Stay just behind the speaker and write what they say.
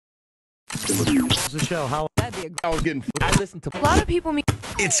It's the show. How I was getting. I listen to a lot of people.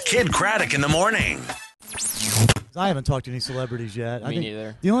 It's Kid Craddock in the morning. I haven't talked to any celebrities yet. Me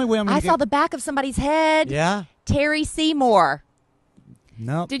neither. The only way I'm going to saw the back of somebody's head. Yeah? Terry Seymour.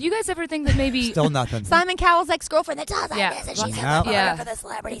 No. Did you guys ever think that maybe Still nothing. Simon Cowell's ex-girlfriend that does like Yeah. this, and she's No. yeah. for the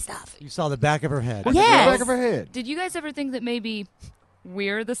celebrity stuff. You saw the back of her head. Yes. The back of her head. Did you guys ever think that maybe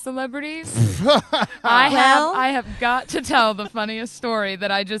we're the celebrities? Well- I have got to tell the funniest story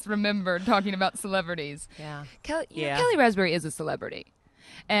that I just remembered talking about celebrities. Yeah. Kellie Yeah. Rasberry is a celebrity,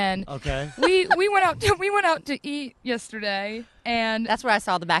 and Okay. we went out to eat yesterday, and That's where I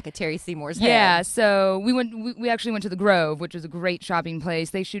saw the back of Terry Seymour's head. yeah, so we actually went to the Grove, which is a great shopping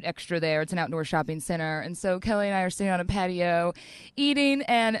place. They shoot extra there. It's an outdoor shopping center. And so Kelly and I are sitting on a patio eating,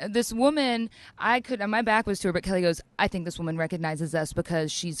 and this woman, my back was to her, but Kelly goes, I think this woman recognizes us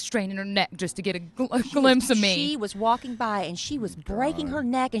because she's straining her neck just to get a glimpse of me. She was walking by, and she was breaking her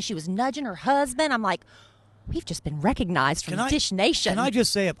neck, and she was nudging her husband. I'm like, we've just been recognized from Dish Nation. Can I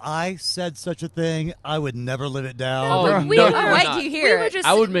just say, if I said such a thing, I would never live it down. No, we no, were, you're wait not. till you hear we were it. just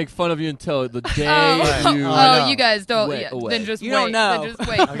I would make fun of you until the day you. know. you guys don't. Wait, Yeah, away. then just You wait. don't know. Then just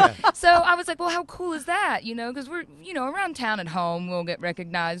wait. Okay. So I was like, well, how cool is that? Because we're, around town at home, we'll get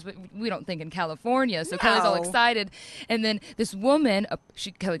recognized, but we don't think in California. So Kelly's all No. excited. And then this woman,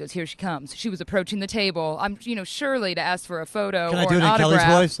 Kelly goes, here she comes. She was approaching the table. I'm, surely to ask for a photo Can or I do it an in autograph.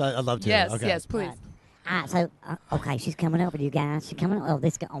 Kelly's voice? I'd love to. Yes, Okay. yes, please. Okay, she's coming over to you guys. She's coming. Oh,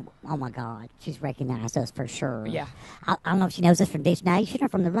 this guy. Oh my God, she's recognized us for sure. Yeah. I don't know if she knows us from Dish Nation or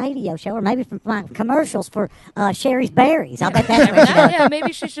from the radio show, or maybe from my commercials for Sherry's Berries. I bet that's where she does. Yeah,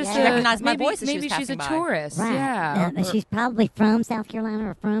 maybe she's just She recognized my maybe, voice as she maybe was she's a passing by. tourist. Right. Yeah. And she's probably from South Carolina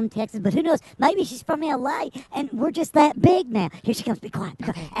or from Texas, but who knows? Maybe she's from LA, and we're just that big now. Here she comes. Be quiet.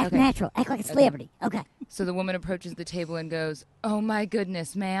 Act natural. Act like a celebrity. Okay. So the woman approaches the table and goes, "Oh my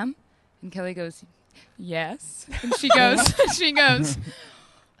goodness, ma'am," and Kelly goes, "Yes," and she goes,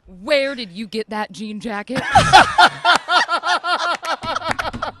 "Where did you get that jean jacket?"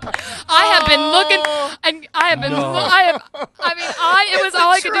 I have been looking, and I have been. It was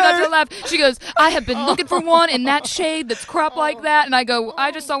all I could do not to laugh. She goes, "I have been looking for one in that shade that's cropped like that," and I go,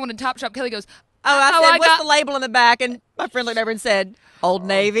 "I just saw one in Topshop." Kelly goes, I "Oh, said, I what's got the label in the back? And my friend looked over and said, Old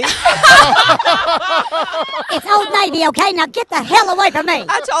Navy. It's Old Navy, okay? Now get the hell away from me.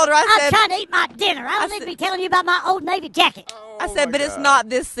 I told her, I'm trying to eat my dinner. I don't need to be telling you about my Old Navy jacket. I said, but it's not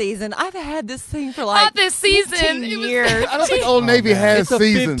this season. I've had this thing for like not this season. 15 It was- years. I don't think Old Navy has It's a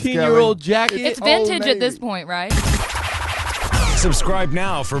seasons. 15-year-old jacket. It's Old vintage at this Navy. point, right?" Subscribe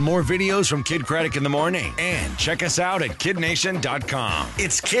now for more videos from Kid Craddock in the morning. And check us out at kidnation.com.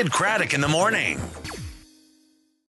 It's Kid Craddock in the morning.